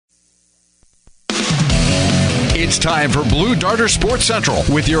It's time for Blue Darter Sports Central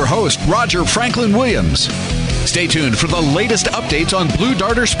with your host, Roger Franklin Williams. Stay tuned for the latest updates on Blue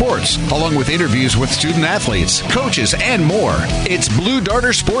Darter Sports, along with interviews with student athletes, coaches, and more. It's Blue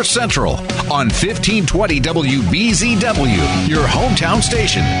Darter Sports Central on 1520 WBZW, your hometown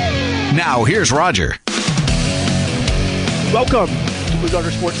station. Now, here's Roger. Welcome to Blue Darter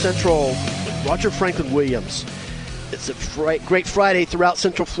Sports Central with Roger Franklin Williams. It's a great Friday throughout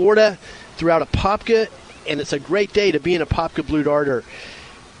Central Florida, throughout Apopka, and it's a great day to be in Apopka Blue Darter.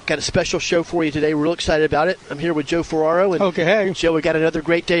 Got a special show for you today. We're real excited about it. I'm here with Joe Ferraro. And okay. Joe, we got another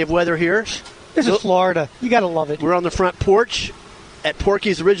great day of weather here. This is Florida. You got to love it. We're on the front porch at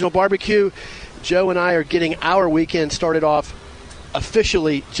Porky's Original Barbecue. Joe and I are getting our weekend started off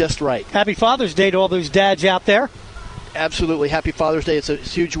officially just right. Happy Father's Day to all those dads out there. Absolutely. Happy Father's Day. It's a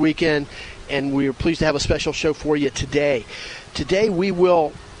huge weekend, and we're pleased to have a special show for you today. Today we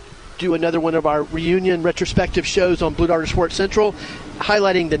will do another one of our reunion retrospective shows on Blue Darter Sports Central,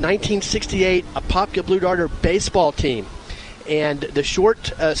 highlighting the 1968 Apopka Blue Darter baseball team. And the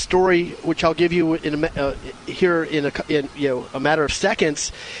short story, which I'll give you in a matter of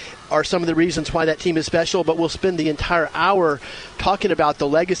seconds, are some of the reasons why that team is special. But we'll spend the entire hour talking about the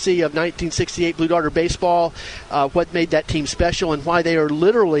legacy of 1968 Blue Darter baseball, what made that team special, and why they are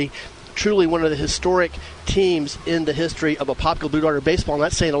literally truly one of the historic teams in the history of Apopka Blue Darter baseball. And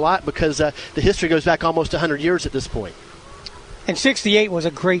that's saying a lot because the history goes back almost 100 years at this point. And 68 was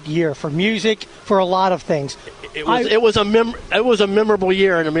a great year for music, for a lot of things. It was a memorable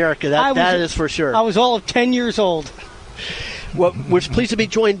year in America. That is for sure. I was all of 10 years old. Well, we're pleased to be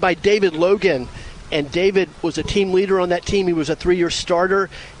joined by David Logan. And David was a team leader on that team. He was a 3-year starter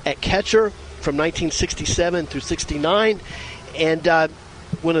at catcher from 1967 through 69. And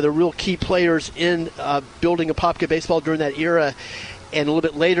one of the real key players in building Apopka baseball during that era. And a little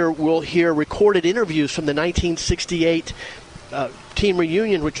bit later, we'll hear recorded interviews from the 1968 team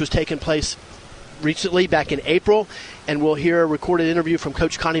reunion, which was taking place recently back in April. And we'll hear a recorded interview from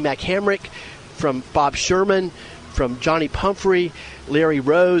Coach Connie McHamrick, from Bob Sherman, from Johnny Pumphrey, Larry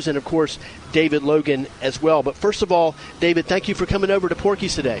Rose, and, of course, David Logan as well. But first of all, David, thank you for coming over to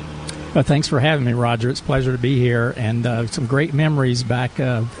Porky's today. Well, thanks for having me, Roger. It's a pleasure to be here, and some great memories back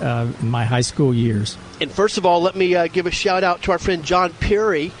in my high school years. And first of all, let me give a shout-out to our friend John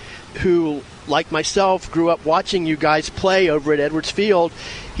Perry, who, like myself, grew up watching you guys play over at Edwards Field.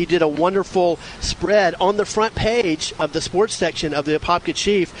 He did a wonderful spread on the front page of the sports section of the Apopka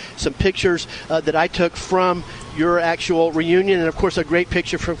Chief, some pictures that I took from your actual reunion, and, of course, a great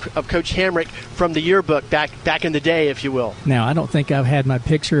picture of Coach Hamrick from the yearbook back in the day, if you will. Now, I don't think I've had my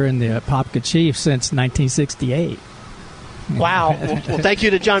picture in the Apopka Chief since 1968. Wow. Well, thank you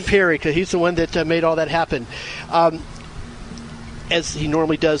to John Perry, because he's the one that made all that happen. As he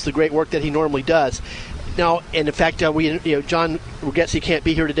normally does, the great work that he normally does. Now, and in fact, John Rugetzi can't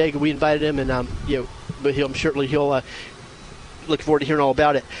be here today because we invited him, and but I'm sure he'll look forward to hearing all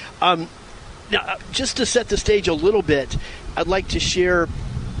about it. Now, just to set the stage a little bit, I'd like to share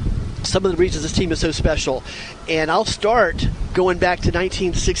some of the reasons this team is so special. And I'll start going back to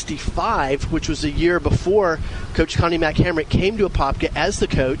 1965, which was the year before Coach Connie McHamrick came to Apopka as the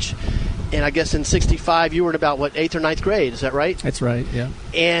coach. And I guess in 65, you were in about, 8th or 9th grade. Is that right? That's right, yeah.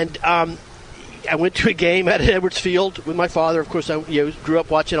 And I went to a game at Edwards Field with my father. Of course, I grew up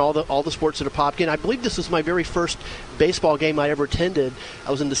watching all the sports at Apopka. And I believe this was my very first baseball game I ever attended.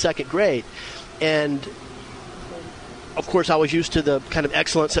 I was in the 2nd grade. And, of course, I was used to the kind of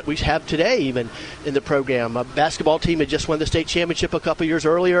excellence that we have today even in the program. A basketball team had just won the state championship a couple years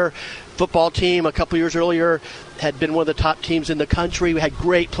earlier. Football team a couple years earlier had been one of the top teams in the country. We had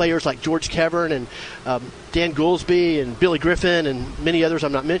great players like George Kevern and Dan Goolsby and Billy Griffin and many others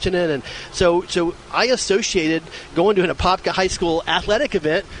I'm not mentioning. And so I associated going to an Apopka High School athletic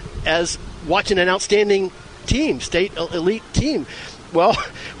event as watching an outstanding team, state elite team. Well,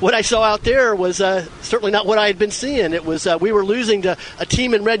 what I saw out there was certainly not what I had been seeing. It was we were losing to a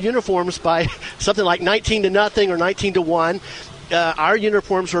team in red uniforms by something like 19-0 or 19-1. Our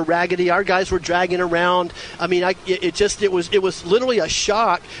uniforms were raggedy. Our guys were dragging around. I mean, it was literally a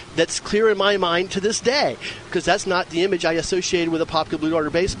shock that's clear in my mind to this day, because that's not the image I associated with Apopka Blue Darter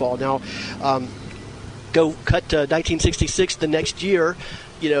baseball. Now, go cut to 1966, the next year.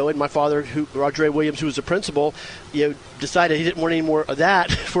 and my father, Roger A. Williams, who was the principal, decided he didn't want any more of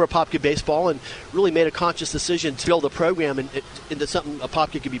that for Apopka baseball, and really made a conscious decision to build a program into something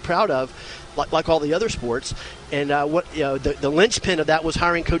Apopka could be proud of, like all the other sports. And the linchpin of that was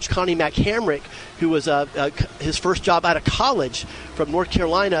hiring Coach Connie McHamrick, who was his first job out of college from North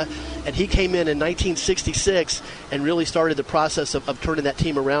Carolina, and he came in 1966 and really started the process of turning that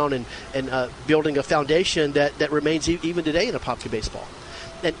team around and building a foundation that remains even today in Apopka baseball.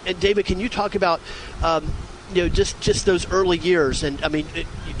 And David, can you talk about just those early years? And I mean,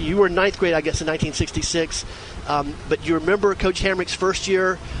 you were in ninth grade, I guess, in 1966, but you remember Coach Hamrick's first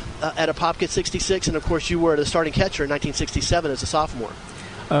year at Apopka 66, and of course you were the starting catcher in 1967 as a sophomore.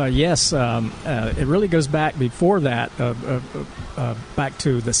 Yes, it really goes back before that, back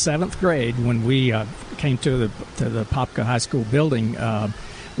to the seventh grade when we came to the Apopka High School building.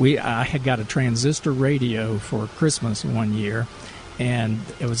 I had got a transistor radio for Christmas one year, and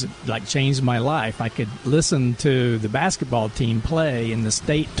it was like changed my life. I could listen to the basketball team play in the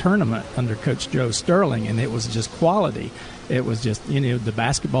state tournament under Coach Joe Sterling, and it was just quality. It was just, the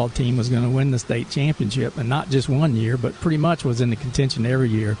basketball team was going to win the state championship, and not just one year, but pretty much was in the contention every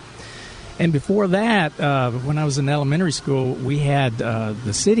year. And before that, when I was in elementary school, we had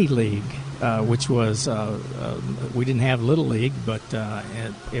the City League, which was, we didn't have Little League, but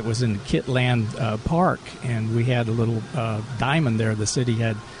it was in Kitland Park, and we had a little diamond there the city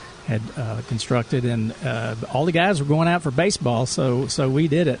had constructed, and all the guys were going out for baseball, so we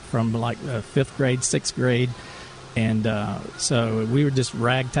did it from like fifth grade, sixth grade. And so we were just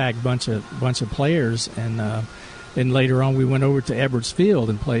ragtag bunch of players, and then later on we went over to Edwards Field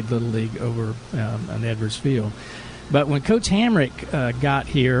and played Little League over on Edwards Field. But when Coach Hamrick got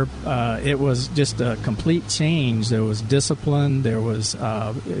here, it was just a complete change. There was discipline. There was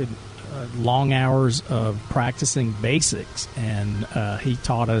long hours of practicing basics, and he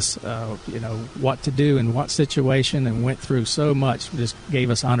taught us, what to do in what situation, and went through so much. Just gave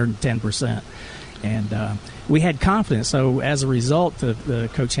us 110%. And we had confidence. So as a result of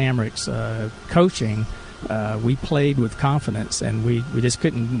Coach Hamrick's coaching, we played with confidence, and we just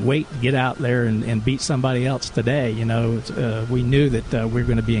couldn't wait to get out there and beat somebody else today. We knew that we were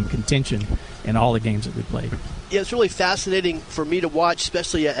going to be in contention in all the games that we played. Yeah, it's really fascinating for me to watch,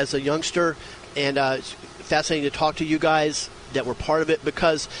 especially as a youngster, and it's fascinating to talk to you guys that were part of it,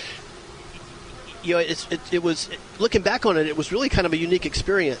 because it was, looking back on it, it was really kind of a unique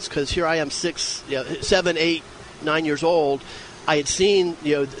experience, because here I am 7, 8, 9 years old. I had seen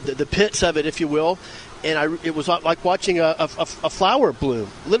the pits of it, if you will, and it was like watching a flower bloom,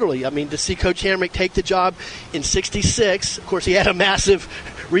 literally. I mean, to see Coach Hamrick take the job in '66. Of course, he had a massive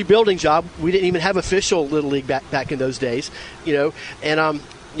rebuilding job. We didn't even have official Little League back in those days, and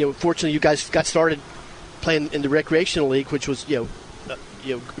fortunately, you guys got started playing in the recreational league, which was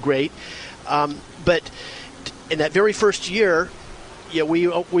great. But in that very first year, we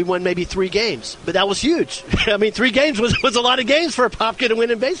won maybe 3 games, but that was huge. I mean, 3 games was a lot of games for Apopka to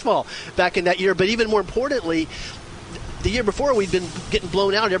win in baseball back in that year. But even more importantly, the year before, we'd been getting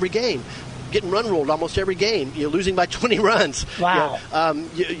blown out every game, getting run ruled almost every game. Losing by 20 runs. Wow.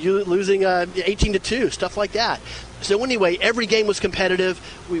 You losing 18-2, stuff like that. So anyway, every game was competitive.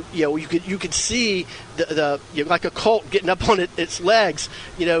 You could see the like a colt getting up on its legs.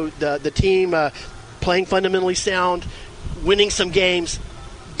 The team playing fundamentally sound, winning some games,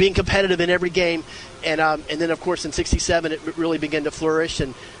 being competitive in every game, and then of course in '67 it really began to flourish.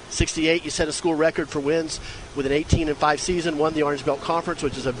 And '68 you set a school record for wins with an 18-5 season, won the Orange Belt Conference,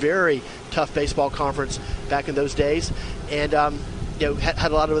 which is a very tough baseball conference back in those days, and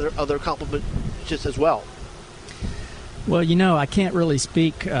had a lot of other accomplishments just as well. Well, I can't really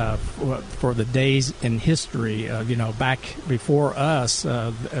speak for the days in history. Back before us,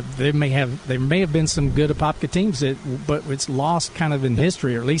 there may have been some good Apopka teams, but it's lost kind of in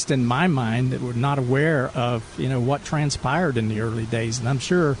history, or at least in my mind, that we're not aware of what transpired in the early days. And I'm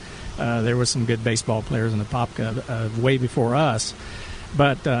sure there were some good baseball players in Apopka way before us.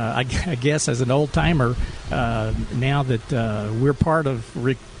 But I guess as an old timer, now that we're part of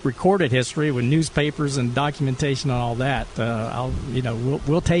recorded history with newspapers and documentation and all that,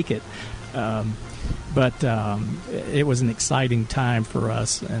 we'll take it. But it was an exciting time for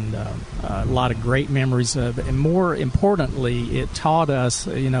us, and a lot of great memories of it. And more importantly, it taught us,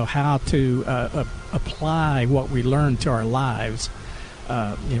 how to apply what we learned to our lives.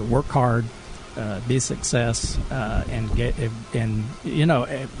 Work hard. Be a success, and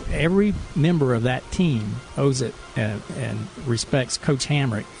every member of that team owes it and respects Coach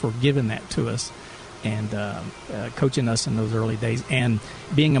Hamrick for giving that to us and coaching us in those early days, and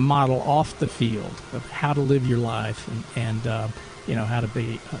being a model off the field of how to live your life and how to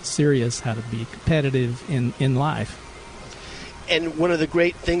be serious, how to be competitive in life. And one of the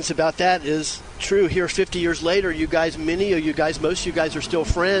great things about that is true here 50 years later, most of you guys are still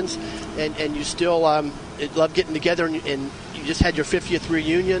friends, and you still love getting together, and you just had your 50th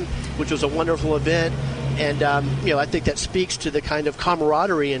reunion, which was a wonderful event. And, I think that speaks to the kind of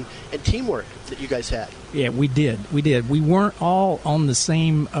camaraderie and teamwork that you guys had. Yeah, we did. We weren't all on the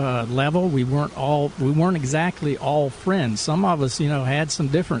same level. We weren't exactly all friends. Some of us, had some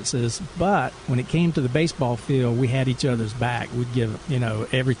differences, but when it came to the baseball field, we had each other's back. We'd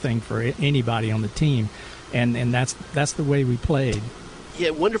give, everything for anybody on the team. And that's the way we played.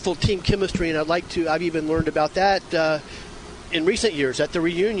 Yeah, wonderful team chemistry, and I've even learned about that in recent years at the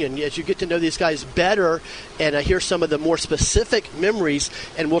reunion, as you get to know these guys better and hear some of the more specific memories,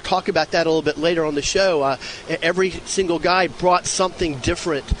 and we'll talk about that a little bit later on the show. Every single guy brought something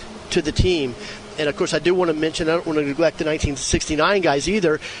different to the team. And, of course, I do want to mention, I don't want to neglect the 1969 guys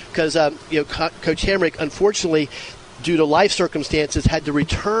either, because, Coach Hamrick, unfortunately, due to life circumstances, had to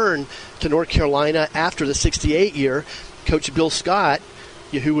return to North Carolina after the 68 year. Coach Bill Scott,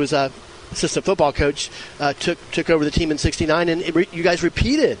 who was assistant football coach, took over the team in 69, and you guys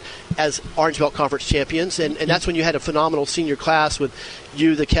repeated as Orange Belt Conference champions, and that's when you had a phenomenal senior class with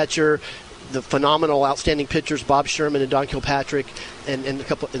you, the catcher, the phenomenal outstanding pitchers, Bob Sherman and Don Kilpatrick, and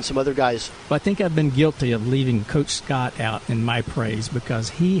some other guys. Well, I think I've been guilty of leaving Coach Scott out in my praise,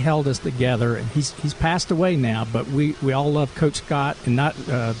 because he held us together, and he's passed away now, but we all love Coach Scott, and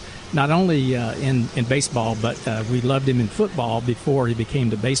not only in baseball, but we loved him in football before he became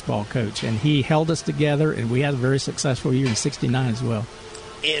the baseball coach. And he held us together, and we had a very successful year in 69 as well.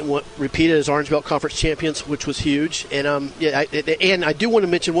 And what repeated as Orange Belt Conference champions, which was huge. And I do want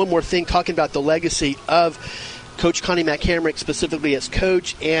to mention one more thing, talking about the legacy of Coach Connie Mack Hamrick specifically as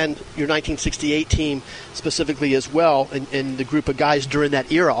coach, and your 1968 team specifically as well, and the group of guys during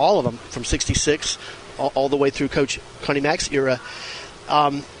that era, all of them, from 66 all the way through Coach Connie Mack's era.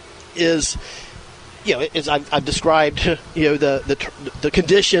 As I've described, the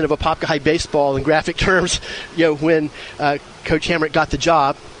condition of Apopka High baseball in graphic terms, when Coach Hamrick got the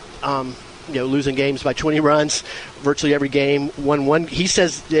job, losing games by 20 runs, virtually every game, won one. He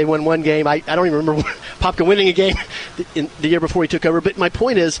says they won one game. I don't even remember Apopka winning a game in the year before he took over. But my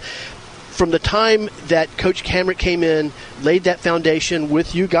point is, from the time that Coach Hamrick came in, laid that foundation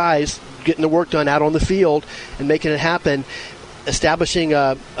with you guys, getting the work done out on the field and making it happen, establishing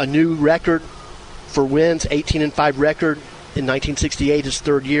a new record for wins, 18-5 record in 1968, his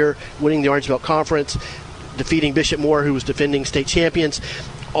third year, winning the Orange Belt Conference, defeating Bishop Moore, who was defending state champions.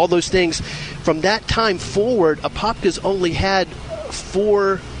 All those things. From that time forward, Apopka's only had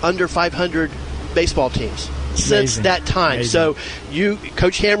 4 under 500 baseball teams since that time. Amazing. So you,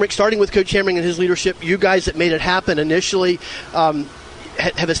 Coach Hamrick, starting with Coach Hamrick and his leadership, you guys that made it happen initially,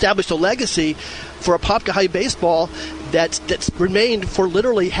 have established a legacy for Apopka High baseball that's remained for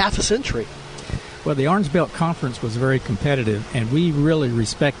literally half a century. Well, the Orange Belt Conference was very competitive, and we really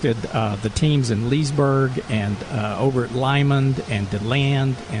respected the teams in Leesburg and over at Lyman and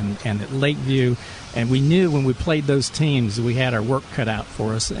DeLand and at Lakeview. And we knew when we played those teams, we had our work cut out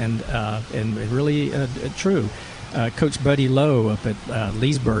for us, and really true. Coach Buddy Lowe up at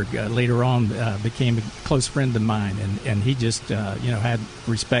Leesburg later on became a close friend of mine, and he just had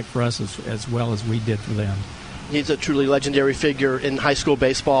respect for us as well as we did for them. He's a truly legendary figure in high school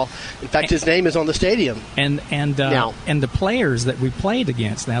baseball. In fact, his name is on the stadium. And the players that we played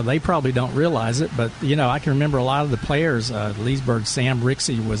against, now they probably don't realize it, but I can remember a lot of the players. Leesburg Sam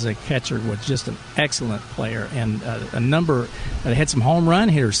Rixey was a catcher, was just an excellent player, and a number had some home run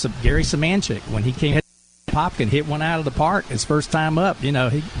hitters. Gary Samanchik, when he came, Popkin hit one out of the park his first time up.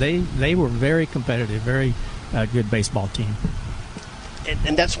 They were very competitive, very good baseball team.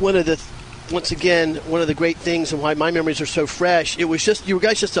 And that's one of the great things and why my memories are so fresh. It was just, you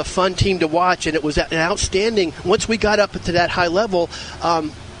guys just a fun team to watch, and it was an outstanding. Once we got up to that high level,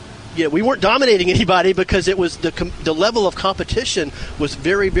 we weren't dominating anybody because it was the level of competition was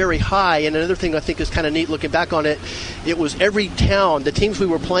very, very high. And another thing I think is kind of neat looking back on it, it was every town, the teams we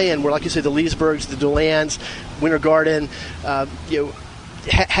were playing were, like you said, the Leesburgs, the DeLands, Winter Garden,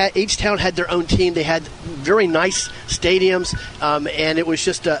 each town had their own team. They had very nice stadiums, and it was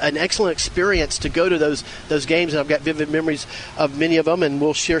just an excellent experience to go to those games. And I've got vivid memories of many of them, and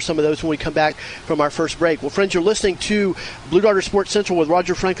we'll share some of those when we come back from our first break. Well, friends, you're listening to Blue Darter Sports Central with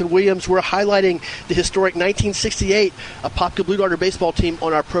Roger Franklin Williams. We're highlighting the historic 1968 Apopka Blue Darter baseball team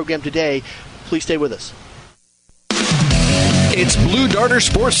on our program today. Please stay with us. It's Blue Darter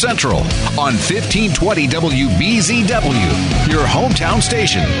Sports Central on 1520 WBZW, your hometown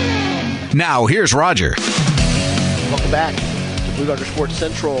station. Now, here's Roger. Welcome back to Blue Darter Sports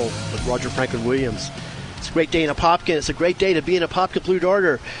Central with Roger Franklin Williams. It's a great day in Apopka. It's a great day to be in Apopka Blue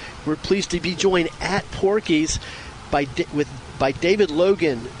Darter. We're pleased to be joined at Porky's by David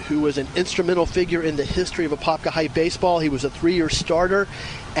Logan, who was an instrumental figure in the history of Apopka High baseball. He was a 3-year starter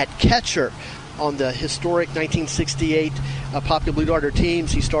at catcher on the historic 1968 Apopka Blue Darter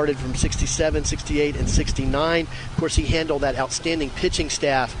teams. He started from 67, 68, and 69. Of course, he handled that outstanding pitching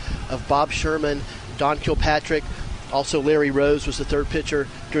staff of Bob Sherman, Don Kilpatrick. Also, Larry Rose was the third pitcher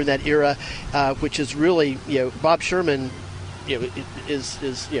during that era, which is really, Bob Sherman, is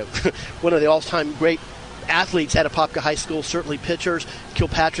one of the all-time great athletes at Apopka High School, certainly pitchers.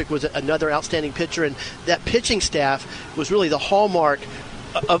 Kilpatrick was another outstanding pitcher, and that pitching staff was really the hallmark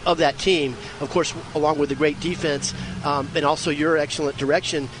of that team, of course, along with the great defense and also your excellent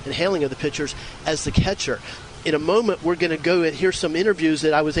direction and handling of the pitchers as the catcher. In a moment, we're going to go and hear some interviews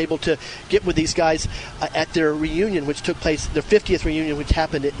that I was able to get with these guys at their reunion, which took place, their 50th reunion, which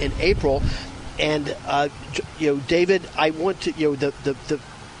happened in April. And, David, I want to,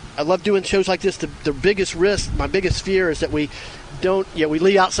 I love doing shows like this. The biggest risk, my biggest fear is that we don't, we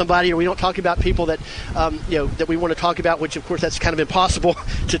leave out somebody, or we don't talk about people that, that we want to talk about, which, of course, that's kind of impossible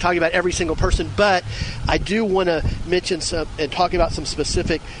to talk about every single person. But I do want to mention some and talk about some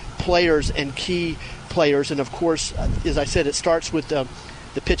specific players and key players. And, of course, as I said, it starts with the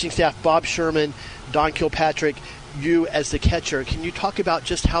pitching staff, Bob Sherman, Don Kilpatrick, you as the catcher. Can you talk about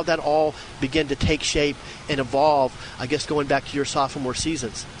just how that all began to take shape and evolve, I guess, going back to your sophomore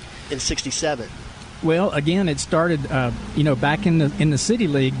seasons in 67? Well, again, it started, back in the City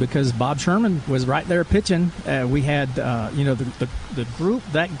League, because Bob Sherman was right there pitching. We had, the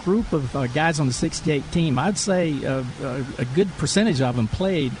group of guys on the 68 team. I'd say a good percentage of them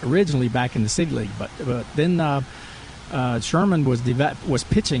played originally back in the City League, but then Sherman was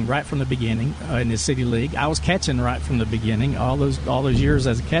pitching right from the beginning in the City League. I was catching right from the beginning, all those years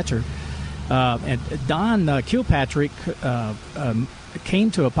as a catcher. And Don Kilpatrick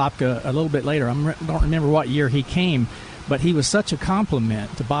came to Apopka a little bit later. I don't remember what year he came, but he was such a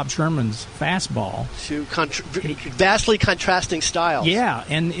compliment to Bob Sherman's fastball. Vastly contrasting styles. Yeah,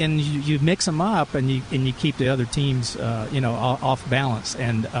 and you mix them up, and you keep the other teams off balance.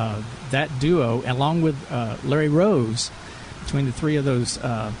 And that duo, along with Larry Rose, between the three of those,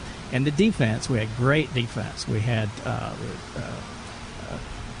 and the defense, we had great defense. We had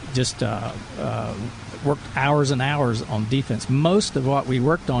worked hours and hours on defense. Most of what we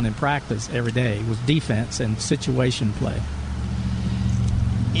worked on in practice every day was defense and situation play.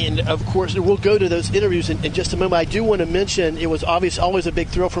 And, of course, we'll go to those interviews in just a moment. I do want to mention it was always a big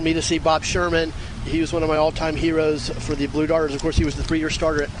thrill for me to see Bob Sherman. He was one of my all-time heroes for the Blue Darters. Of course, he was the 3-year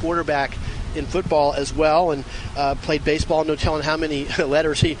starter at quarterback in football as well, and played baseball. No telling how many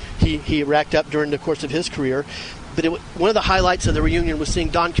letters he racked up during the course of his career. But one of the highlights of the reunion was seeing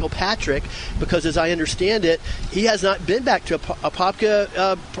Don Kilpatrick, because, as I understand it, he has not been back to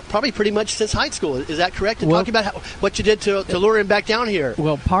Apopka probably pretty much since high school. Is that correct? And talk about what you did to lure him back down here.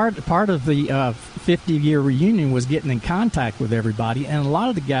 Well, part of the 50-year reunion was getting in contact with everybody, and a lot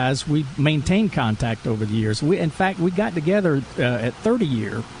of the guys, we maintained contact over the years. We got together at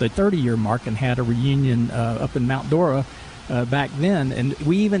the 30-year mark, and had a reunion up in Mount Dora back then, and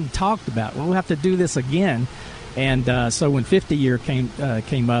we even talked about, we'll have to do this again. And so when 50 year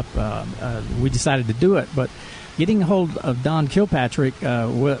came up, we decided to do it. But getting a hold of Don Kilpatrick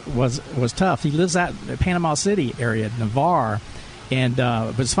was tough. He lives out in the Panama City area, Navarre, and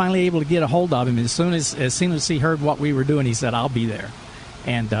was finally able to get a hold of him. And as soon as he heard what we were doing, he said, "I'll be there."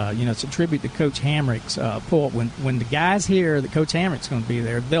 And it's a tribute to Coach Hamrick's pull. When the guys hear that Coach Hamrick's going to be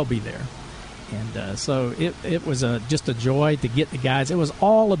there, they'll be there. And so it was just a joy to get the guys. It was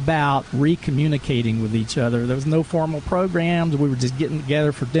all about recommunicating with each other. There was no formal programs. We were just getting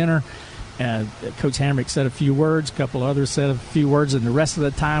together for dinner. Coach Hamrick said a few words. A couple others said a few words. And the rest of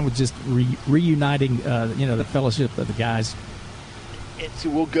the time was just reuniting, the fellowship of the guys. And so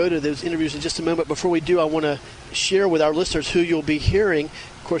we'll go to those interviews in just a moment. Before we do, I want to share with our listeners who you'll be hearing.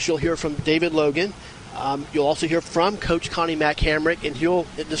 Of course, you'll hear from David Logan. You'll also hear from Coach Connie Mack Hamrick, and he'll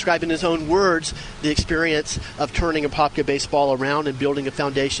describe in his own words the experience of turning Apopka baseball around and building a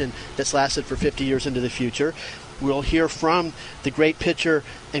foundation that's lasted for 50 years into the future. We'll hear from the great pitcher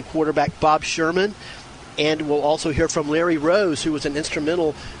and quarterback Bob Sherman, and we'll also hear from Larry Rose, who was an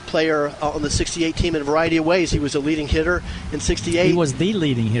instrumental player on the 68 team in a variety of ways. He was a leading hitter in 68. He was the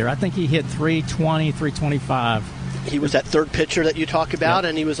leading hitter. I think he hit 320, 325. he was that third pitcher that you talk about,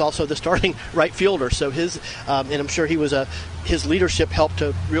 and he was also the starting right fielder. So his, and I'm sure his leadership helped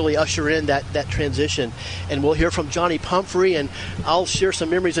to really usher in that transition. And we'll hear from Johnny Pumphrey, and I'll share some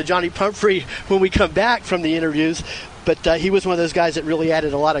memories of Johnny Pumphrey when we come back from the interviews. But he was one of those guys that really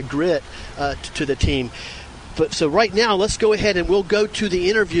added a lot of grit to the team. But so right now, let's go ahead and we'll go to the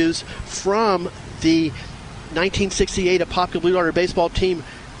interviews from the 1968 Apopka Blue Darter baseball team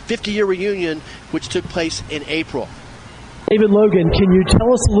 50-year reunion, which took place in April. David Logan, can you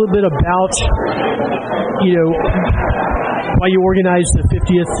tell us a little bit about, why you organized the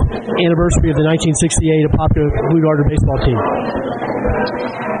 50th anniversary of the 1968 Apopka Blue Darter baseball team?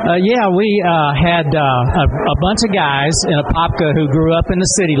 We had a bunch of guys in Apopka who grew up in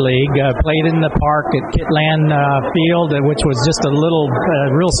the City League, played in the park at Kitland Field, which was just a little,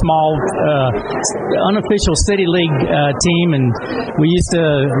 real small, unofficial City League team, and we used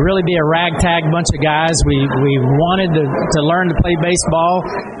to really be a ragtag bunch of guys. We wanted to learn to play baseball,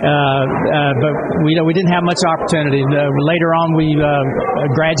 but we didn't have much opportunity. Later on, we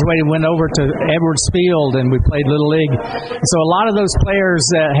graduated, went over to Edwards Field, and we played Little League. So a lot of those players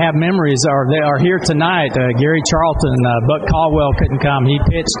that have memories are here tonight. Gary Charlton, Buck Caldwell couldn't come. He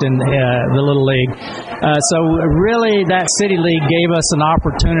pitched in the Little League. So really that City League gave us an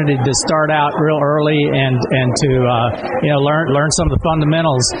opportunity to start out real early and to learn some of the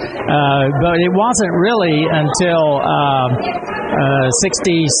fundamentals. But it wasn't really until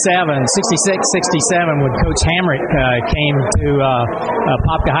 66, 67 when Coach Hamrick came to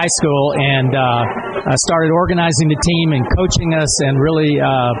Apopka High School and started organizing the team and coaching us and really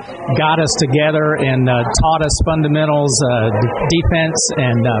got us together and taught us fundamentals, defense,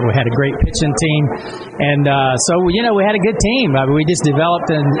 and we had a great pitching team. And so we had a good team. We just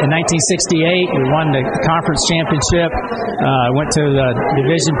developed in 1968. We won the conference championship, went to the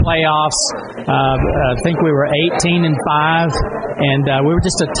division playoffs. I think we were 18-5, and we were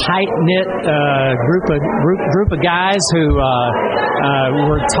just a tight-knit group of guys who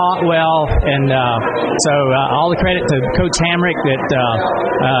were taught well. And so all the credit to Coach Hamrick that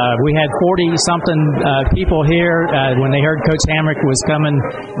we had 40-something people here when they heard Coach Hamrick was coming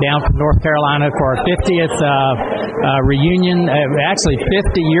down from North Carolina for our 50th reunion. Actually,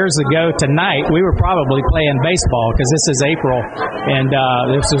 50 years ago tonight, we were probably playing baseball because this is April, and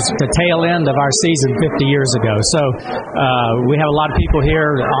this was the tail end of our season 50 years ago. So we have a lot of people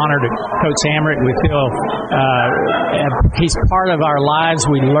here honored Coach Hamrick. We feel he's part of our lives.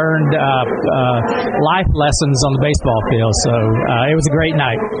 We learned life lessons on the baseball field. So it was a great night.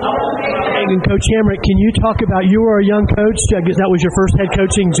 And Coach Hamrick, can you talk about, you were a young coach, I guess that was your first head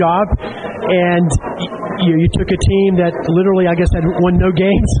coaching job, and you took a team that literally, I guess, had won no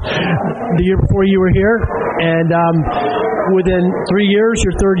games the year before you were here, and within 3 years,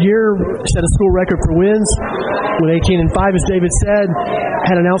 your third year, set a school record for wins with 18-5, as David said,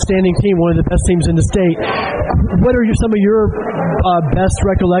 had an outstanding team, one of the best teams in the state. What are some of your best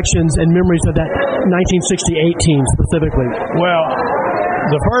recollections and memories of that 1968 team specifically? Well,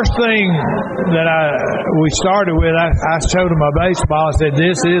 the first thing that we started with, I showed them my baseball. I said,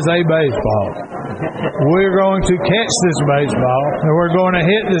 "This is a baseball. We're going to catch this baseball, and we're going to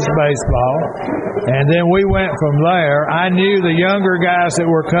hit this baseball." And then we went from there. I knew the younger guys that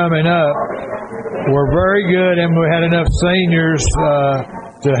were coming up were very good, and we had enough seniors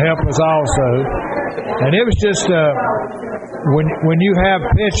to help us also. And it was just when you have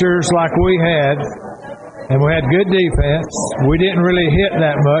pitchers like we had, and we had good defense, we didn't really hit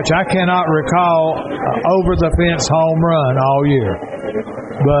that much. I cannot recall over-the-fence home run all year.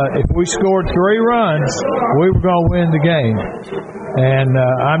 But if we scored 3 runs, we were going to win the game. And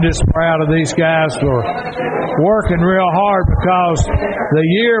I'm just proud of these guys for working real hard, because the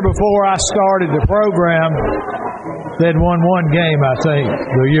year before I started the program, they'd won 1 game, I think,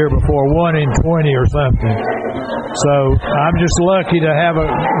 the year before, 1 in 20 or something. So I'm just lucky to have a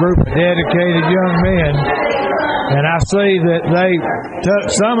group of dedicated young men, and I see that they took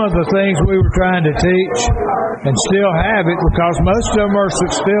some of the things we were trying to teach and still have it, because most of them are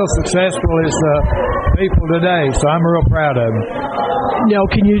still successful as people today. So I'm real proud of them. Now,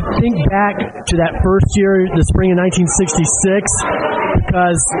 can you think back to that first year, the spring of 1966?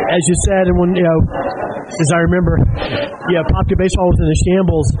 Because, as you said, and when as I remember, Apopka baseball was in a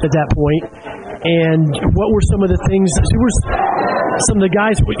shambles at that point. And what were some of the things? Who were some of the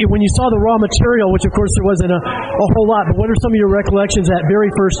guys when you saw the raw material, which of course there wasn't a whole lot, but what are some of your recollections that very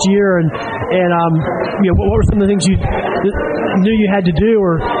first year, and what were some of the things you knew you had to do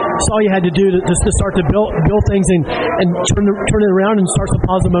or It's all you had to do to start to build things and turn it around and start some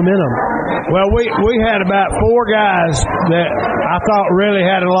positive momentum. Well, we had about 4 guys that I thought really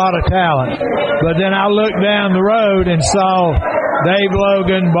had a lot of talent, but then I looked down the road and saw Dave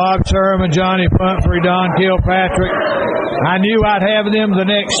Logan, Bob Sherman, Johnny Pumphrey, Don Kilpatrick. I knew I'd have them the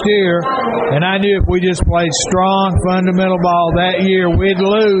next year, and I knew if we just played strong, fundamental ball that year, we'd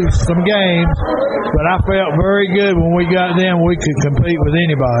lose some games. But I felt very good when we got them we could compete with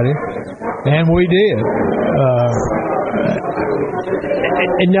anybody, and we did.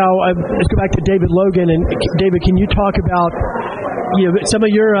 And now let's go back to David Logan. And David, can you talk about some of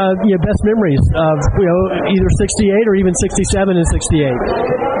your best memories of either 68 or even 67 and 68?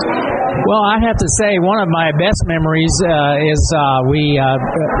 Well, I have to say one of my best memories is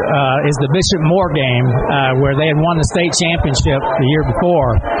the Bishop Moore game where they had won the state championship the year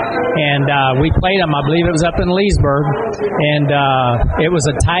before, and we played them. I believe it was up in Leesburg, and it was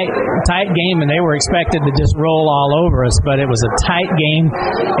a tight game, and they were expected to just roll all over us, but it was a tight game,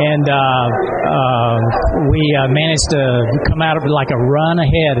 and we managed to come out of like a run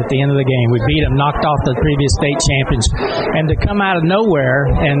ahead at the end of the game. We beat them, knocked off the previous state champions, and to come out of nowhere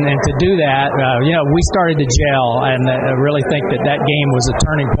and to do that, we started to gel, and I really think that game was a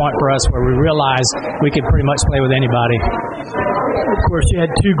turning point for us where we realized we could pretty much play with anybody. Of course, you had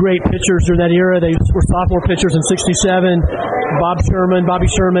 2 great pitchers during that era. They were sophomore pitchers in 67, Bobby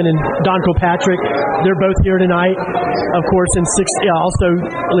Sherman, and Don Kilpatrick. They're both here tonight. Of course, also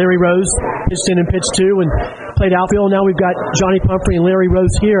Larry Rose pitched in and pitched 2 and played outfield. Now we've got Johnny Pumphrey and Larry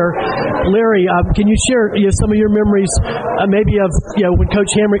Rose here. Larry, can you share some of your memories, maybe of when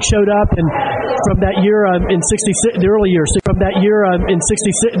Coach Hamrick showed up and from that year in 66, the early years, 66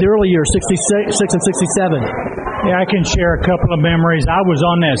 and 67? Yeah, I can share a couple of memories. I was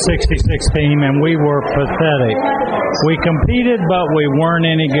on that 66 team, and we were pathetic. We competed, but we weren't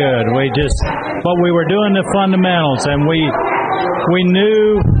any good. But we were doing the fundamentals, and we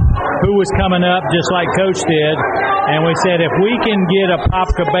knew who was coming up, just like Coach did, and we said if we can get a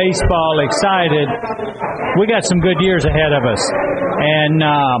Popka baseball excited, we got some good years ahead of us. And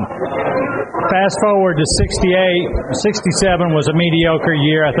fast forward to 68, 67 was a mediocre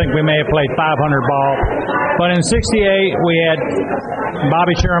year. I think we may have played 500 ball. But in 68, we had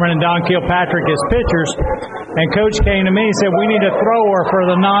Bobby Sherman and Don Kilpatrick as pitchers, and Coach came to me and said, we need a thrower for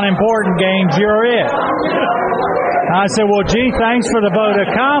the non-important games. You're it. I said, well, gee, thanks for the vote of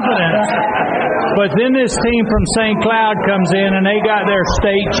confidence. But then this team from St. Cloud comes in, and they got their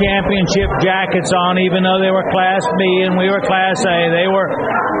state championship jackets on, even though they were Class B and we were Class A. They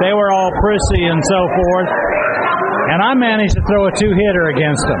were all prissy and so forth. And I managed to throw a 2-hitter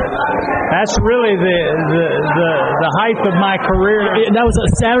against them. That's really the height of my career. That was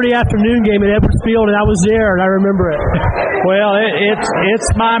a Saturday afternoon game at Edwards Field, and I was there, and I remember it. Well, it's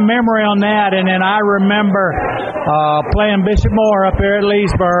my memory on that, and then I remember playing Bishop Moore up here at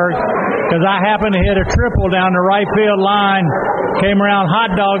Leesburg because I happened to hit a triple down the right field line, came around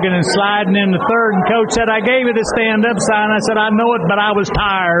hot dogging and sliding in the third, and Coach said, I gave you the stand-up sign. I said, I know it, but I was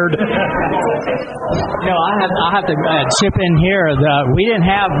tired. I have to chip in here. We didn't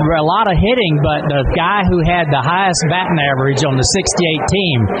have a lot of hitting, but the guy who had the highest batting average on the 68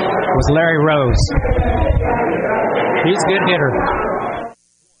 team was Larry Rose. He's a good hitter.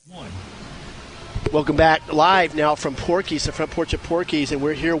 Welcome back live now from Porky's, the front porch of Porky's, and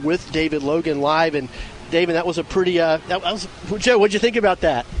we're here with David Logan live. And David, that was a pretty. Joe, what'd you think about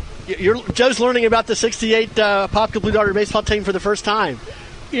that? Joe's learning about the 68 Popka Blue Darter baseball team for the first time.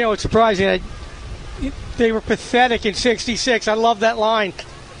 It's surprising. They were pathetic in 66. I love that line.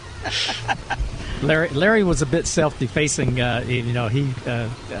 Larry was a bit self-defacing. He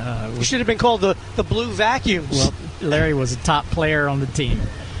should have been called the Blue Vacuums. Well, Larry was a top player on the team.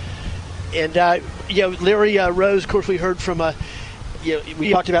 And Larry Rose. Of course, we heard from. We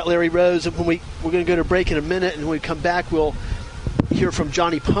talked about Larry Rose, and we're going to go to break in a minute, and when we come back, we'll hear from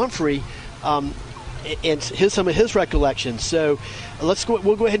Johnny Pumphrey. And some of his recollections. So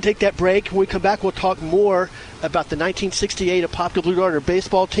we'll go ahead and take that break. When we come back, we'll talk more about the 1968 Popka Blue Darter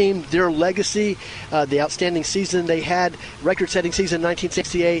baseball team, their legacy, the outstanding season they had, record-setting season in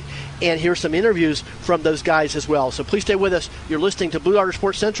 1968, and hear some interviews from those guys as well. So please stay with us. You're listening to Blue Darter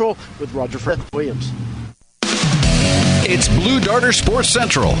Sports Central with Roger Franklin Williams. It's Blue Darter Sports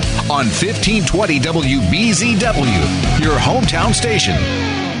Central on 1520 WBZW, your hometown station.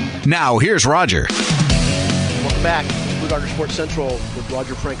 Now, here's Roger. Welcome back to Blue Darter Sports Central with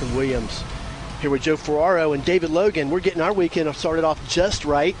Roger Franklin Williams. Here with Joe Ferraro and David Logan. We're getting our weekend started off just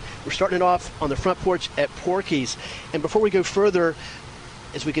right. We're starting it off on the front porch at Porky's. And before we go further,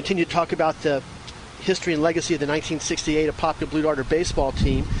 as we continue to talk about the history and legacy of the 1968 Popka Blue Darter baseball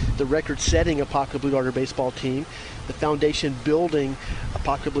team, the record-setting Apopka Blue Darter baseball team, the foundation building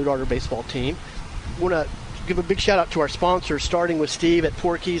Apopka Blue Darter baseball team. I want to give a big shout out to our sponsors, starting with Steve at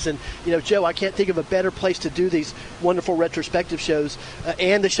Porky's. And, Joe, I can't think of a better place to do these wonderful retrospective shows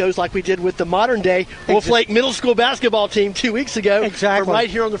and the shows like we did with the modern day Wolf Lake Middle School basketball team 2 weeks ago. Exactly. From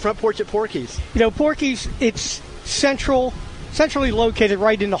right here on the front porch at Porky's. Porky's, it's centrally located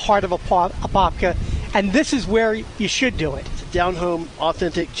right in the heart of Apopka, and this is where you should do it. It's a down-home,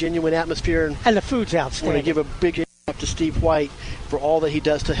 authentic, genuine atmosphere. And the food's I outstanding. want to give a big up to Steve White for all that he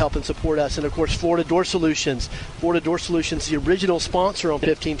does to help and support us. And, of course, Florida Door Solutions. Florida Door Solutions, the original sponsor on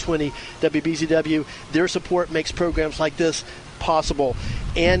 1520 WBZW. Their support makes programs like this possible.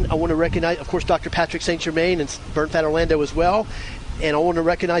 And I want to recognize, of course, Dr. Patrick St. Germain and Burnfat Orlando as well. And I want to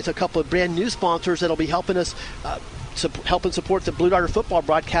recognize a couple of brand new sponsors that will be helping us help and support the Blue Darter football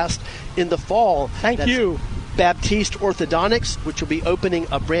broadcast in the fall. Thank you. Baptiste Orthodontics, which will be opening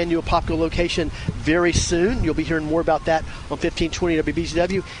a brand new Apopka location very soon. You'll be hearing more about that on 1520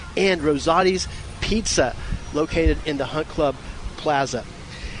 WBZW. And Rosati's Pizza, located in the Hunt Club Plaza.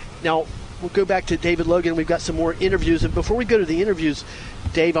 Now, we'll go back to David Logan. We've got some more interviews. And before we go to the interviews,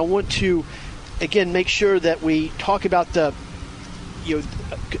 Dave, I want to, again, make sure that we talk about some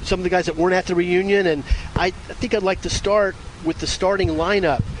of the guys that weren't at the reunion. And I think I'd like to start with the starting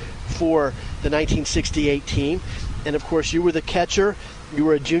lineup for the 1968 team. And of course, you were the catcher. You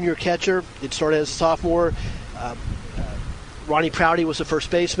were a junior catcher. It started as a sophomore. Ronnie Prouty was the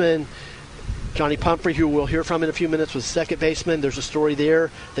first baseman. Johnny Pumphrey, who we'll hear from in a few minutes, was the second baseman. There's a story there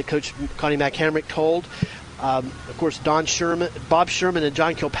that Coach Connie McHamrick told. Of course, Bob Sherman and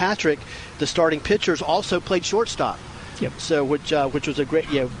John Kilpatrick, the starting pitchers, also played shortstop. Yep. So which was a great,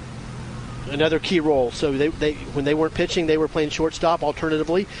 another key role. So they when they weren't pitching, they were playing shortstop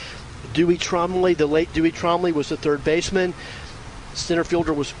alternatively. Dewey Tromley, the late Dewey Tromley, was the third baseman. Center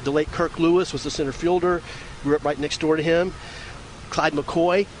fielder was the late Kirk Lewis, was the center fielder. Grew up right next door to him. Clyde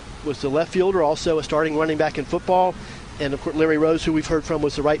McCoy was the left fielder, also a starting running back in football. And of course, Larry Rose, who we've heard from,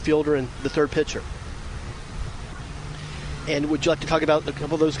 was the right fielder and the third pitcher. And would you like to talk about a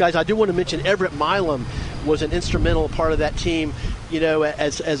couple of those guys? I do want to mention Everett Milam was an instrumental part of that team,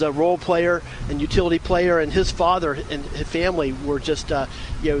 as a role player and utility player. And his father and his family were just,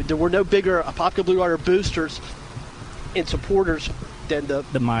 there were no bigger Apopka Blue Darter boosters and supporters than the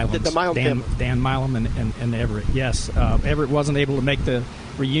Milams. The Milam family. Dan Milam and Everett. Yes, Everett wasn't able to make the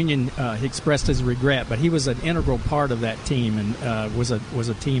reunion. He expressed his regret, but he was an integral part of that team and was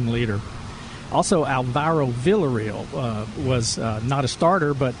a team leader. Also, Alvaro Villarreal was not a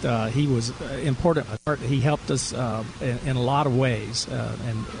starter, but he was important. He helped us in a lot of ways,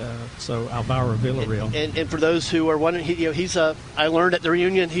 so Alvaro Villarreal. And for those who are wondering, I learned at the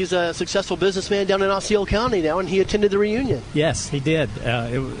reunion he's a successful businessman down in Osceola County now, and he attended the reunion. Yes, he did.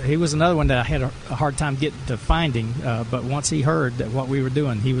 He was another one that I had a hard time getting to finding, but once he heard that what we were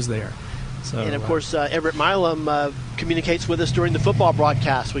doing, he was there. So, and, of course, Everett Milam communicates with us during the football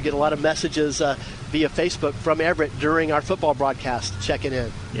broadcast. We get a lot of messages via Facebook from Everett during our football broadcast checking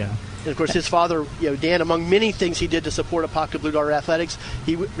in. Yeah. And, of course, his father, Dan, among many things he did to support Apopka Blue Darter athletics,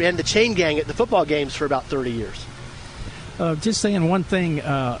 he ran the chain gang at the football games for about 30 years. Just saying one thing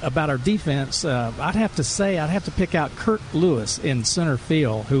about our defense, I'd have to pick out Kirk Lewis in center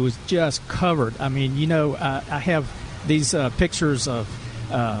field, who was just covered. I mean, I have these pictures of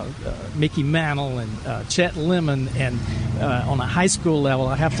Mickey Mantle and Chet Lemon, and on a high school level,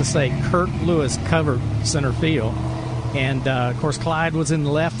 I have to say Kirk Lewis covered center field, and of course Clyde was in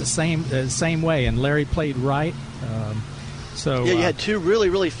the left the same way, and Larry played right. You had two really,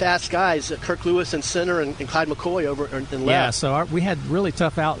 really fast guys, Kirk Lewis in center and Clyde McCoy over in left. Yeah, so we had really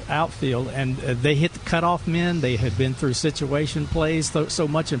tough outfield, and they hit the cutoff men. They had been through situation plays so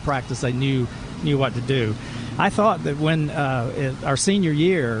much in practice they knew what to do. I thought that when our senior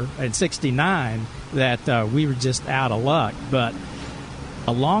year in '69 that we were just out of luck, but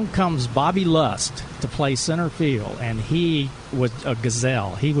along comes Bobby Lust to play center field, and he was a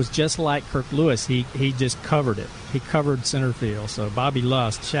gazelle. He was just like Kirk Lewis. He just covered it. He covered center field. So Bobby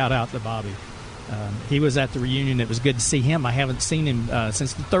Lust, shout out to Bobby. He was at the reunion. It was good to see him. I haven't seen him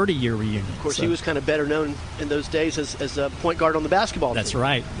since the 30-year reunion. Of course, he was kind of better known in those days as a point guard on the basketball team. That's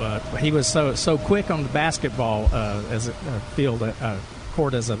right. But he was so quick on the basketball as a field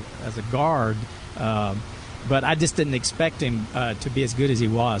court as a guard. But I just didn't expect him to be as good as he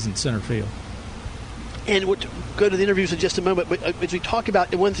was in center field. And we'll go to the interviews in just a moment. But as we talk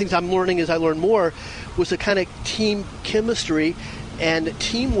about, one of the things I'm learning as I learn more was the kind of team chemistry and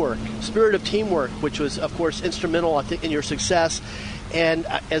teamwork, spirit of teamwork, which was, of course, instrumental, I think, in your success. And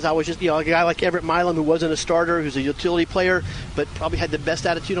as I was just, a guy like Everett Milam, who wasn't a starter, who's a utility player, but probably had the best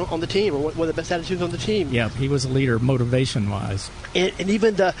attitude on the team, or one of the best attitudes on the team. Yeah, he was a leader motivation-wise. And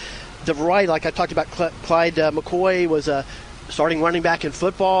even the variety, like I talked about, Clyde McCoy was a starting running back in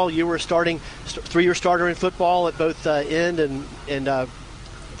football. You were a 3-year starter in football at both end and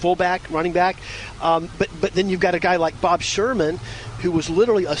fullback, running back. But then you've got a guy like Bob Sherman, who was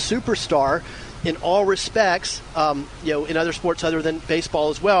literally a superstar in all respects, in other sports other than baseball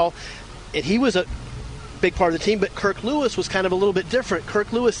as well. And he was a big part of the team, but Kirk Lewis was kind of a little bit different.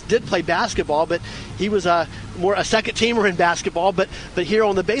 Kirk Lewis did play basketball, but he was more a second teamer in basketball. But here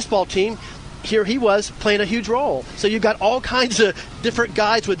on the baseball team, here he was playing a huge role. So you've got all kinds of different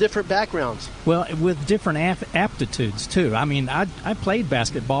guys with different backgrounds. Well, with different aptitudes too. I mean, I played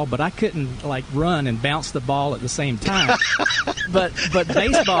basketball, but I couldn't run and bounce the ball at the same time. but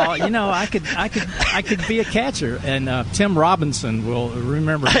baseball, I could be a catcher. And Tim Robinson will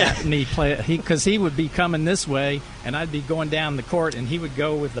remember that me play because he would be coming this way, and I'd be going down the court, and he would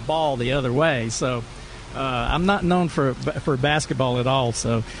go with the ball the other way. So I'm not known for basketball at all.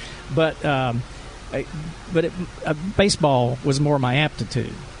 So. But baseball was more my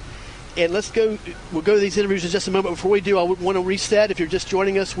aptitude. And we'll go to these interviews in just a moment. Before we do, I want to reset. If you're just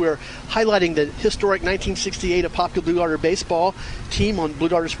joining us, we're highlighting the historic 1968 Apopka Blue Darter baseball team on Blue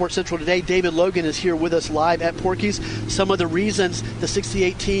Darter Sports Central today. David Logan is here with us live at Porky's. Some of the reasons the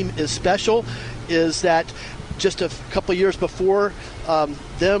 68 team is special is that just a couple of years before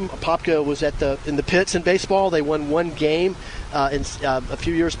them, Apopka was in the pits in baseball. They won one game. A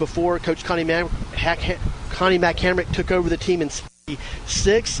few years before, Coach Connie McHamrick took over the team in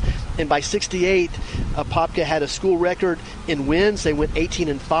 66, and by 68, Apopka had a school record in wins. They went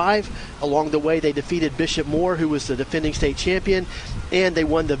 18-5. Along the way, they defeated Bishop Moore, who was the defending state champion, and they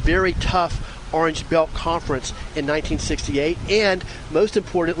won the very tough Orange Belt Conference in 1968. And most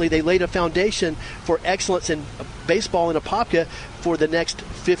importantly, they laid a foundation for excellence in baseball in Apopka for the next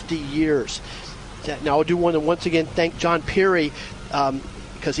 50 years. Now, I do want to once again thank John Perry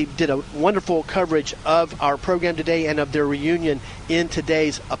because he did a wonderful coverage of our program today and of their reunion in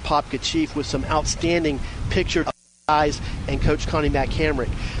today's Apopka Chief with some outstanding pictures of guys and Coach Connie McHamrick.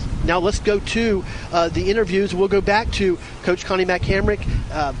 Now let's go to the interviews. We'll go back to Coach Connie McHamrick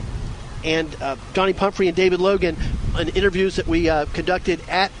and Johnny Pumphrey and David Logan on interviews that we conducted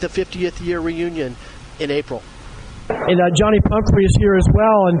at the 50th year reunion in April. And Johnny Pumphrey is here as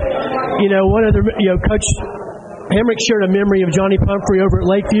well. And, one of the, Coach Hamrick shared a memory of Johnny Pumphrey over at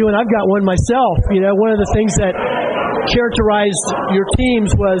Lakeview, and I've got one myself. One of the things that characterized your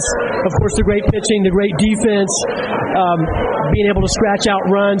teams was, of course, the great pitching, the great defense, being able to scratch out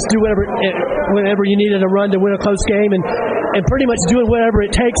runs, do whenever you needed a run to win a close game, and pretty much doing whatever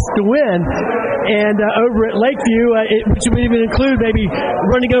it takes to win. And over at Lakeview, which would even include maybe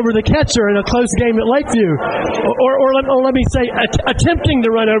running over the catcher in a close game at Lakeview, or let me say, attempting to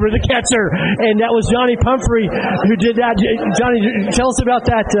run over the catcher. And that was Johnny Pumphrey who did that. Johnny, tell us about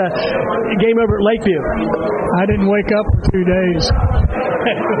that game over at Lakeview. I didn't wake up for 2 days.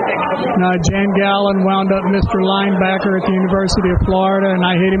 Jan Gallen wound up Mr. Linebacker at the University of Florida, and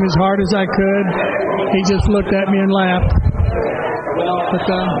I hit him as hard as I could. He just looked at me and laughed.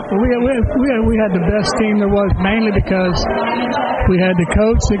 But we had the best team there was, mainly because we had the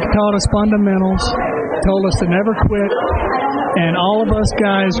coach that taught us fundamentals, told us to never quit, and all of us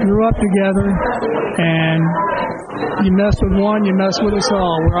guys grew up together, and you mess with one, you mess with us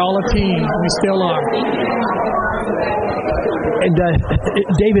all. We're all a team. We still are. And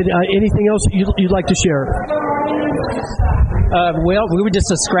David, anything else you'd like to share? Well, we were just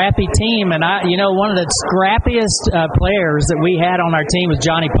a scrappy team, and one of the scrappiest players that we had on our team was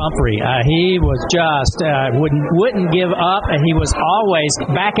Johnny Pumphrey. He was just wouldn't give up, and he was always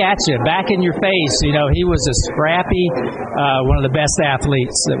back at you, back in your face. He was a scrappy, one of the best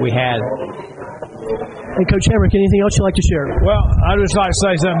athletes that we had. Hey, Coach Hamrick, anything else you'd like to share? Well, I'd just like to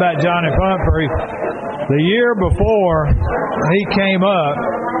say something about Johnny Pumphrey. The year before he came up,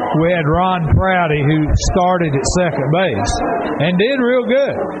 we had Ron Prouty, who started at second base and did real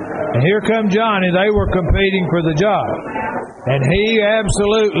good. And here come Johnny. They were competing for the job. And he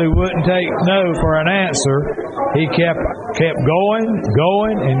absolutely wouldn't take no for an answer. He kept going.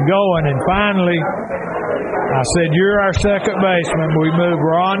 And finally, I said, "You're our second baseman." We moved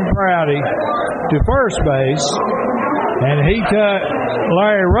Ron Prouty to first base. And he took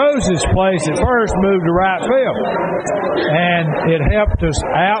Larry Rose's place at first, moved to right field. And it helped us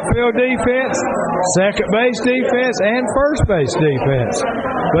outfield defense, second base defense, and first base defense.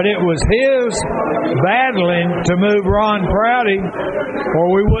 But it was his battling to move Ron Prouty, or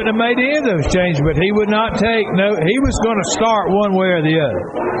we wouldn't have made any of those changes. But he would not take no. He was going to start one way or the other,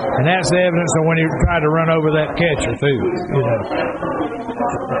 and that's the evidence of when he tried to run over that catcher too.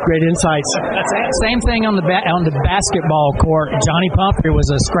 Great insights. Same thing on the basketball court. Johnny Pumphrey was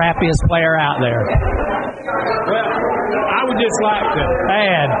the scrappiest player out there. Well, I would just like to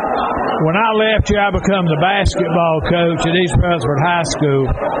add, when I left here, I became the basketball coach at East Rutherford High School.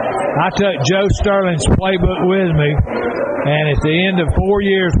 I took Joe Sterling's playbook with me, and at the end of 4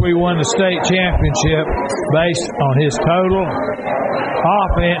 years, we won the state championship based on his total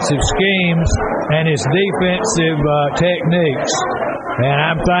offensive schemes and his defensive techniques. And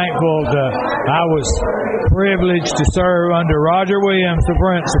I'm thankful I was privileged to serve under Roger Williams, the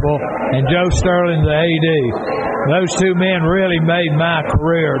principal, and Joe Sterling, the AD. Those two men really made my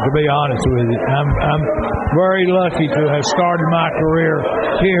career, to be honest with you. I'm very lucky to have started my career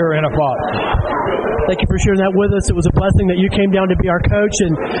here in Apopka. Thank you for sharing that with us. It was a blessing that you came down to be our coach,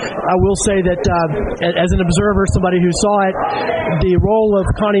 and I will say that as an observer, somebody who saw it, the role of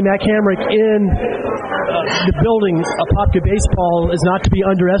Connie McHamrick in the building Apopka baseball is not to be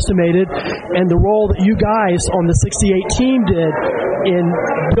underestimated, and the role that you guys on the 68 team did in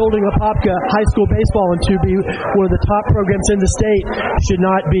building Apopka high school baseball and to be one of the top programs in the state should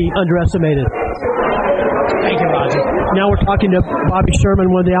not be underestimated. Thank you, Roger. Now we're talking to Bobby Sherman,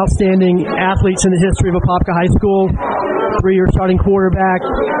 one of the outstanding athletes in the history of Apopka High School, 3-year starting quarterback,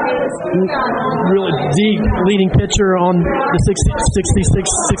 really deep leading pitcher on the 66,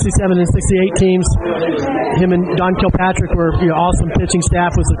 67, and 68 teams. Him and Don Kilpatrick were awesome pitching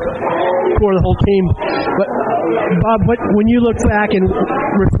staff, was the core of the whole team. But Bob, when you look back and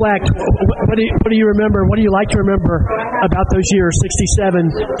reflect, what do you remember? What do you like to remember about those years,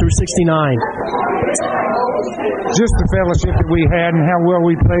 67 through 69? Just the fellowship that we had and how well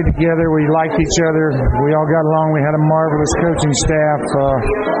we played together. We liked each other. We all got along. We had a marvelous coaching staff.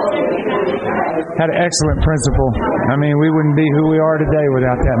 Had an excellent principal. I mean, we wouldn't be who we are today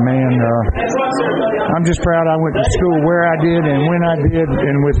without that man. I'm just proud I went to school where I did and when I did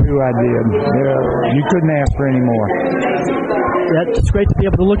and with who I did. You couldn't ask for any more. It's great to be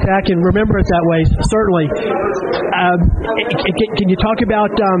able to look back and remember it that way, certainly. Can you talk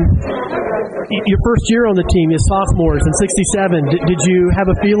about your first year on the team, as sophomores in 67? Did you have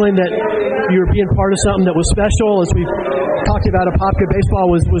a feeling that you were being part of something that was special? As we've talked about, Apopka baseball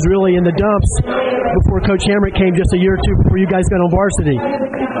was really in the dumps before Coach Hamrick came just a year or two before you guys got on varsity.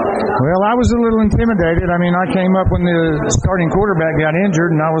 Well, I was a little intimidated. I mean, I came up when the starting quarterback got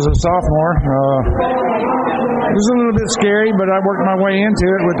injured, and I was a sophomore. It was a little bit scary, but I worked my way into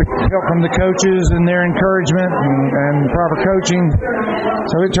it with the help from the coaches and their encouragement and proper coaching.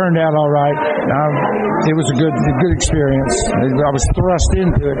 So it turned out all right. It was a good experience. I was thrust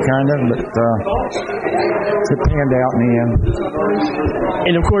into it, kind of, but it panned out in the end.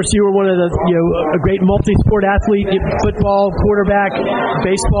 And of course, you were one of the a great multi-sport athlete: football, quarterback,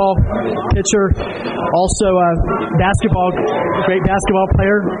 baseball, pitcher, also basketball, great basketball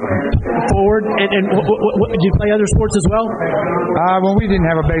player, forward. And did you play other sports as well? Well, we didn't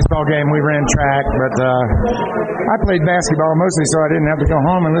have a baseball game. We ran track, but I played basketball mostly so I didn't have to go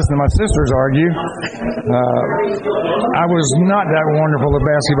home and listen to my sisters argue. I was not that wonderful a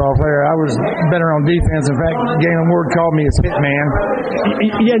basketball player. I was better on defense. In fact, Galen Ward called me his hitman.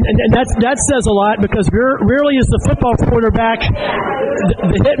 Yeah, and that says a lot, because rarely is the football quarterback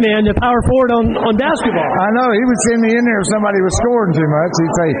the hitman, the power forward on basketball. I know. He would send me in there if somebody was scoring too much.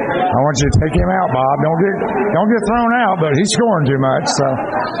 He'd say, "I want you to take him out, Bob. Don't get thrown out, but he's scoring too much." So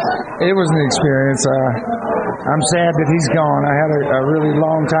it was an experience. I'm sad that he's gone. I had a really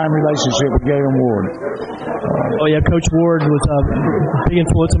long-time relationship with Galen Ward. Oh, yeah, Coach Ward was a big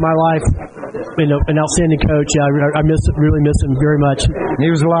influence in my life. An outstanding coach. I really miss him very much. He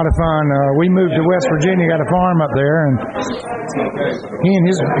was a lot of fun. We moved to West Virginia, got a farm up there, and he and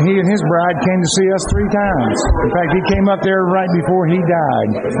his bride came to see us 3 times. In fact, he came up there right before he died,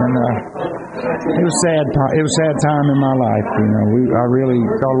 and it was sad. It was a sad time in my life. I really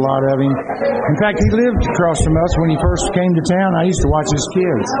thought a lot of him. In fact, he lived across from us when he first came to town. I used to watch his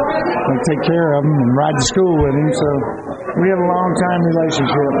kids and take care of them and ride to school with him. So we had a long-time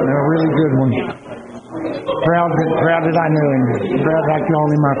relationship and a really good one. Proud that I knew him. Proud that I called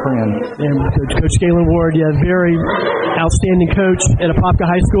him my friend. And Coach Galen Ward, very outstanding coach at Apopka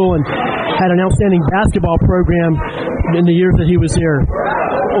High School, and had an outstanding basketball program in the years that he was here.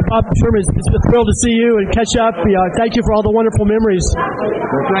 Well, Bob Sherman, it's been thrilled to see you and catch up. Thank you for all the wonderful memories.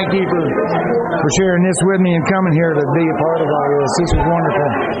 Well, thank you for sharing this with me and coming here to be a part of all this. This is wonderful.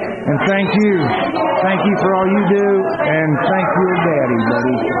 And thank you. Thank you for all you do, and thank your daddy,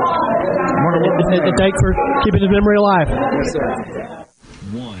 buddy. thanks for keeping his memory alive.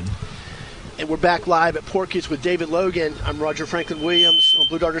 And we're back live at Porky's with David Logan. I'm Roger Franklin Williams on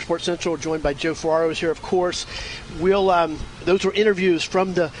Blue Darter Sports Central, joined by Joe Ferraro here, of course. Those were interviews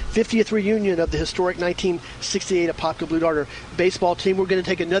from the 50th reunion of the historic 1968 Apopka Blue Darter baseball team. We're going to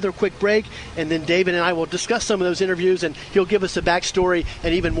take another quick break, and then David and I will discuss some of those interviews, and he'll give us a backstory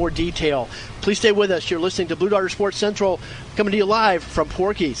and even more detail. Please stay with us. You're listening to Blue Darter Sports Central, coming to you live from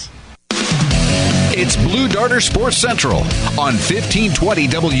Porky's. It's Blue Darter Sports Central on 1520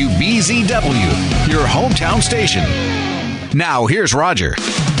 WBZW, your hometown station. Now, here's Roger.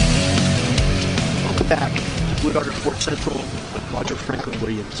 Welcome back to Blue Darter Sports Central with Roger Franklin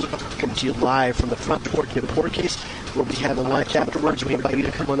Williams. Coming to you live from the front porch at Porky's, where we have a live afterwards. We invite you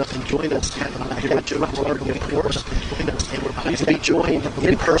to come on up and join us. Here with Joe Clark, of course. And we're pleased to be joined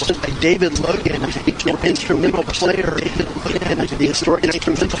in person by David Logan, an instrumental player in the historic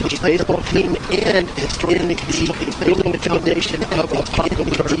 1960 baseball team and in the building the foundation of Apopka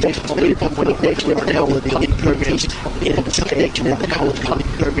Blue Darter baseball. They are now in the elite programs in anticipation in the college elite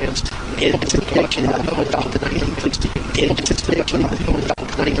programs in anticipation of the 1960 in anticipation of the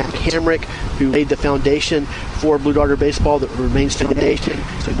Hamrick, who laid the foundation for Blue Darter baseball that remains to the nation.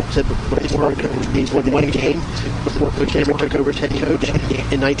 So he's won one game before Coach Hamrick took over as head coach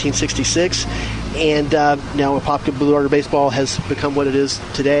in 1966. And now Apopka Blue Darter baseball has become what it is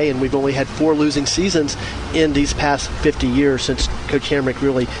today, and we've only had 4 losing seasons in these past 50 years since Coach Hamrick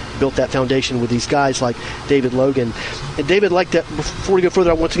really built that foundation with these guys like David Logan. And David, before we go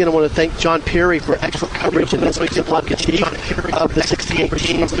further, once again I want to thank John Perry for excellent coverage in this week's Apopka team of the 68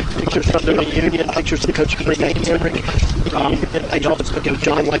 team. Pictures from the reunion, pictures of Coach Hamrick. I also took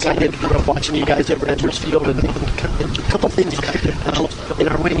John, like I did, watching you guys over at Edwards Field, and a couple things in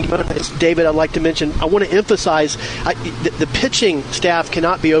our winning moments. David, I'd like to mention, I want to emphasize the pitching staff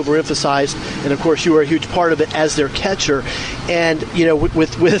cannot be overemphasized, and of course you were a huge part of it as their catcher. And you know,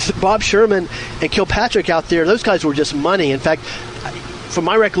 with Bob Sherman and Kilpatrick out there, those guys were just money. In fact, from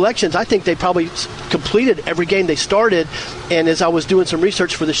my recollections, I think they probably completed every game they started. And as I was doing some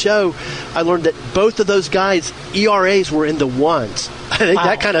research for the show, I learned that both of those guys' ERAs were in the 1s. I think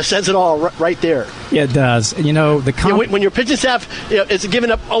that kind of says it all right there. Yeah, it does. You know, when your pitching staff is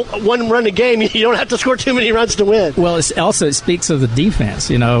giving up 1 run a game, you don't have to score too many runs to win. Well, it speaks of the defense,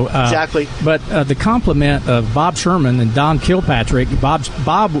 you know. Exactly. But the compliment of Bob Sherman and Don Kilpatrick, Bob's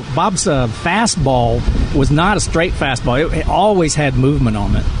fastball was not a straight fastball. It always had movement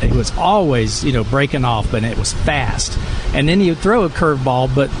on it. It was always, breaking off, but it was fast. And then he would throw a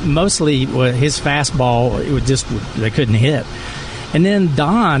curveball, but mostly his fastball, they couldn't hit. And then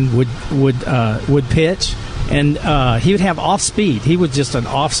Don would pitch, and he would have off speed. He was just an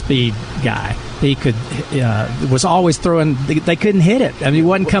off speed guy. He was always throwing. They couldn't hit it. I mean, he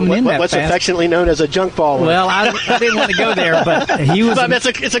wasn't coming in that what's fast. affectionately known as a junk ball. Well, I didn't want to go there, but he was. But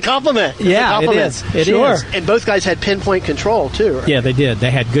it's a compliment. Yeah, it is. It is. And both guys had pinpoint control too. Right? Yeah, they did.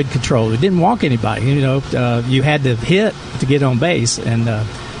 They had good control. They didn't walk anybody. You had to hit to get on base, and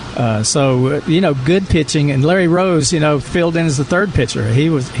good pitching. And Larry Rose, filled in as the third pitcher.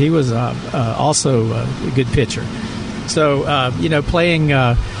 He was also a good pitcher. So playing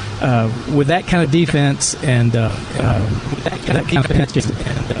with that kind of defense and with that kind of pitching,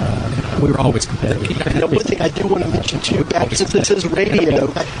 we were always competitive. One thing I do want to mention too, since this is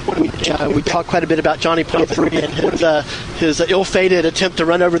radio, we talked quite a bit about Johnny Pumphrey and his ill-fated attempt to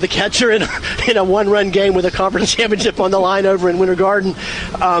run over the catcher in a 1-run game with a conference championship on the line over in Winter Garden,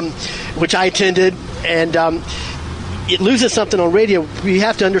 which I attended, and it loses something on radio. You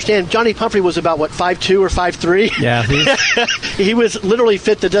have to understand, Johnny Pumphrey was about, 5'2" or 5'3"? Yeah. He was literally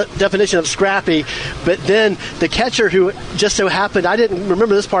fit the definition of scrappy. But then the catcher, who just so happened, I didn't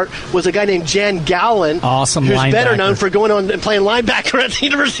remember this part, was a guy named Jan Gowan. Awesome who's linebacker. Better known for going on and playing linebacker at the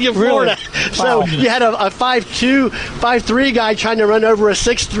University of Florida. Really? So Wow. you had a 5'2", 5'3" guy trying to run over a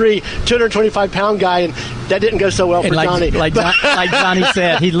 6'3", 225-pound guy, and that didn't go so well for Johnny. Like Johnny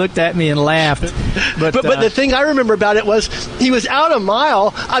said, he looked at me and laughed. But the thing I remember about it was he was out a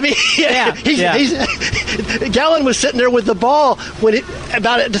mile. I mean, Gallen was sitting there with the ball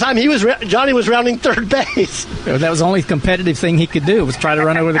at the time Johnny was rounding third base. That was the only competitive thing he could do, was try to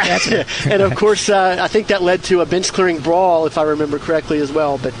run over the catcher. And of course, I think that led to a bench clearing brawl, if I remember correctly as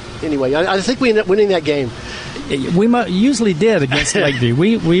well. But anyway, I think we ended up winning that game. We usually did against Lakeview.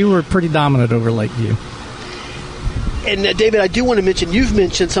 We were pretty dominant over Lakeview. And David, I do want to mention, you've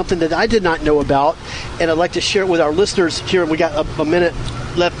mentioned something that I did not know about, and I'd like to share it with our listeners here. And we got a minute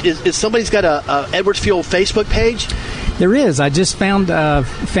left. Is somebody's got a Edwards Field Facebook page? There is. I just found out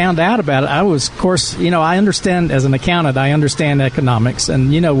about it. I was, of course, I understand as an accountant. I understand economics, and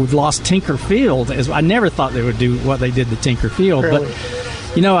we've lost Tinker Field. I never thought they would do what they did to Tinker Field, really?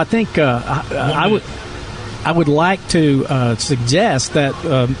 But I think I would like to suggest that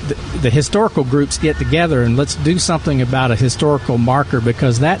the historical groups get together and let's do something about a historical marker,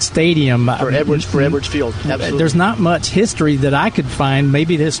 because that stadium for Edwards Field, absolutely. There's not much history that I could find.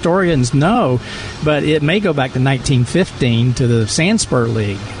 Maybe the historians know, but it may go back to 1915 to the Sandspur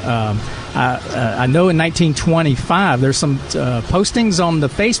League. I know in 1925 there's some postings on the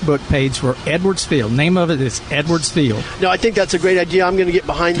Facebook page for Edwards Field. Name of it is Edwards Field. No, I think that's a great idea. I'm going to get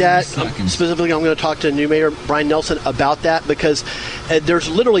behind that. Specifically, I'm going to talk to new Mayor Brian Nelson about that, because there's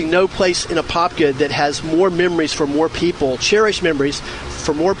literally no place in Apopka that has more memories for more people, cherished memories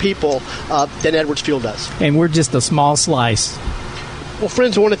for more people than Edwards Field does. And we're just a small slice. Well,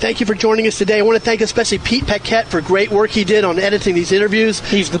 friends, I want to thank you for joining us today. I want to thank especially Pete Paquette for great work he did on editing these interviews.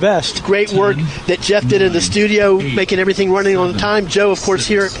 He's the best. Great work that Jeff did in the studio, making everything running on time. Joe, of course,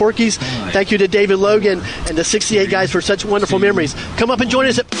 here at Porky's. Thank you to David Logan and the 68 guys for such wonderful memories. Come up and join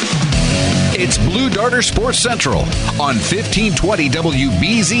us at... It's Blue Darter Sports Central on 1520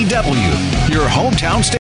 WBZW, your hometown station.